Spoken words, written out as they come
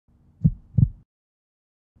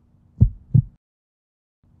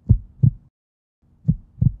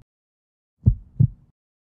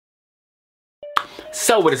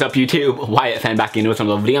So what is up YouTube, Wyatt Fann back in with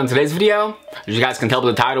another video. In today's video, as you guys can tell by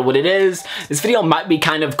the title what it is, this video might be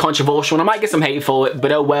kind of controversial and I might get some hate for it, but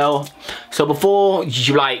oh well. So before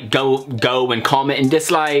you like go and comment and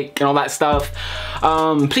dislike and all that stuff,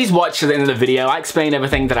 please watch to the end of the video. I explain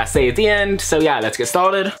everything that I say at the end. So yeah, let's get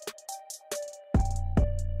started.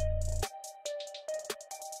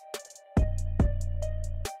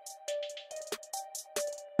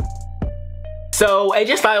 So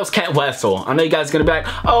AJ Styles can't wrestle. I know you guys are gonna be like,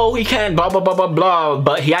 oh, he can, blah, blah, blah, blah, blah,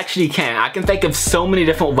 but he actually can't. I can think of so many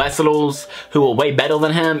different wrestlers who are way better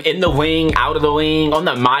than him in the ring, out of the ring, on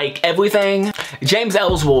the mic, everything. James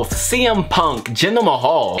Ellsworth, CM Punk, Jinder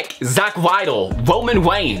Mahal, Zack Ryder, Roman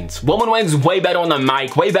Reigns. Roman Reigns is way better on the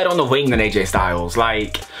mic, way better on the ring than AJ Styles.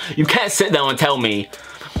 Like, you can't sit there and tell me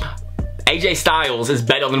AJ Styles is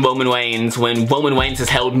better than Roman Reigns when Roman Reigns has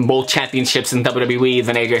held more championships in WWE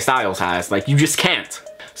than AJ Styles has. Like, you just can't.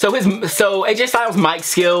 So AJ Styles' mic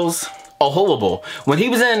skills are horrible. When he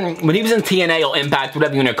was in TNA or Impact,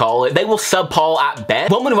 whatever you want to call it, they were subpar at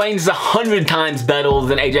best. Roman Reigns is 100 times better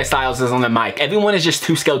than AJ Styles is on the mic. Everyone is just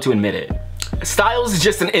too scared to admit it. Styles is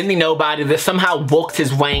just an indie nobody that somehow worked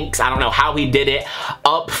his ranks, I don't know how he did it,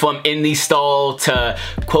 up from indie star to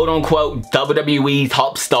quote-unquote WWE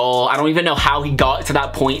top star. I don't even know how he got to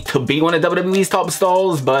that point to be one of WWE's top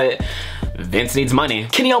stars, but Vince needs money.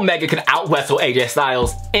 Kenny Omega could out-wrestle AJ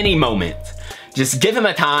Styles any moment. Just give him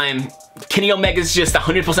a time. Kenny Omega's just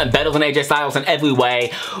 100% better than AJ Styles in every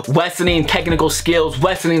way. Wrestling, technical skills,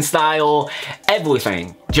 wrestling style,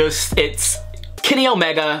 everything. Just, it's Kenny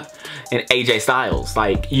Omega and AJ Styles.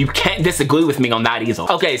 Like, you can't disagree with me on that either.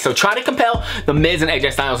 Okay, so try to compare The Miz and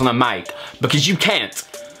AJ Styles on the mic, because you can't.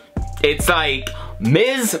 It's like,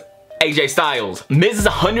 Miz, AJ Styles. Miz is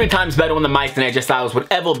 100 times better on the mic than AJ Styles would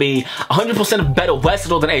ever be. 100% better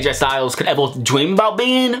wrestler than AJ Styles could ever dream about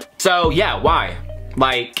being. So yeah, why?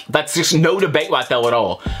 Like, that's just no debate right there at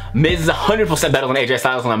all. Miz is 100% better than AJ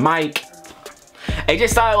Styles on the mic.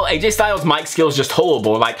 AJ Styles' mic skills just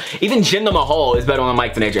horrible. Like, even Jinder Mahal is better on the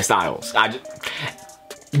mic than AJ Styles.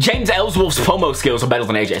 James Ellsworth's promo skills are better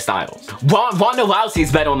than AJ Styles. Ronda Rousey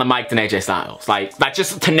is better on the mic than AJ Styles. Like, that's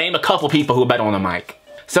just to name a couple people who are better on the mic.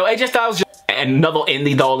 So AJ Styles just another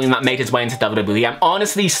indie darling that made his way into WWE. I'm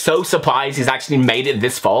honestly so surprised he's actually made it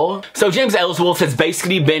this far. So James Ellsworth has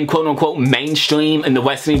basically been quote-unquote mainstream in the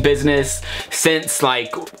wrestling business since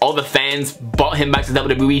like all the fans brought him back to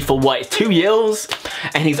WWE for what, 2 years?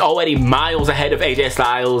 And he's already miles ahead of AJ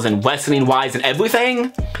Styles and wrestling wise and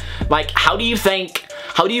everything. Like, how do you think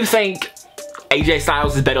AJ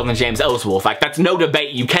Styles is better than James Ellsworth? Like, that's no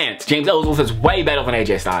debate, you can't. James Ellsworth is way better than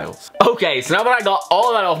AJ Styles. Okay, so now that I got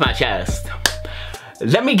all that off my chest,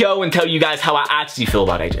 let me go and tell you guys how I actually feel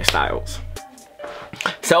about AJ Styles.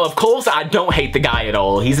 So of course I don't hate the guy at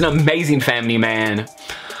all. He's an amazing family man.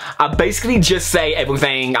 I basically just say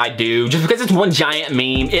everything I do just because it's one giant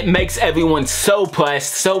meme. It makes everyone so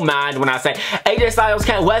pressed, so mad when I say AJ Styles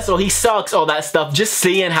can't wrestle, he sucks, all that stuff. Just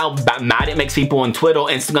seeing how mad it makes people on Twitter,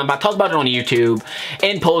 Instagram, I talk about it on YouTube,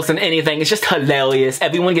 in person, anything. It's just hilarious.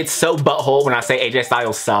 Everyone gets so butthole when I say AJ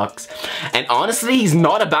Styles sucks. And honestly, he's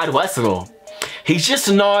not a bad wrestler. He's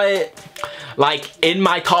just not like in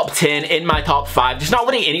my top 10, in my top 5. Just not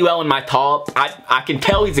really anywhere in my top. I can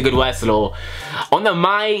tell he's a good wrestler. On the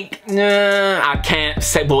mic, I can't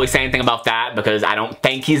really say anything about that because I don't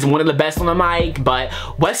think he's one of the best on the mic. But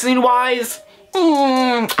wrestling wise,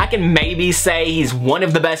 I can maybe say he's one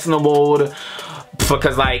of the best in the world.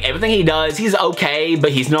 Because like everything he does, he's okay,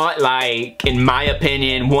 but he's not like, in my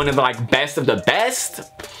opinion, one of the like best of the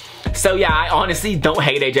best. So yeah, I honestly don't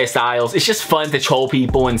hate AJ Styles. It's just fun to troll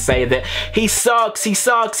people and say that he sucks, he's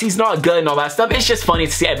not good and all that stuff. It's just funny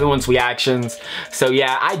to see everyone's reactions. So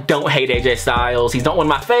yeah, I don't hate AJ Styles. He's not one of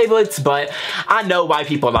my favorites, but I know why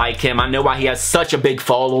people like him. I know why he has such a big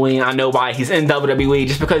following. I know why he's in WWE,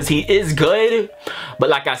 just because he is good. But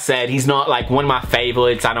like I said, he's not like one of my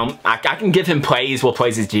favorites. I can give him praise where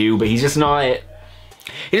praise is due, but he's just not.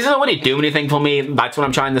 He doesn't really do anything for me, that's what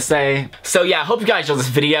I'm trying to say. So yeah, I hope you guys enjoyed this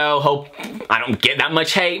video. Hope I don't get that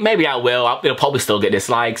much hate. Maybe I will. It'll probably still get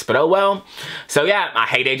dislikes, but oh well. So yeah, I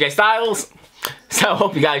hate AJ Styles. So I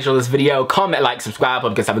hope you guys enjoyed this video. Comment, like, subscribe.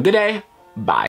 Hope you guys have a good day. Bye.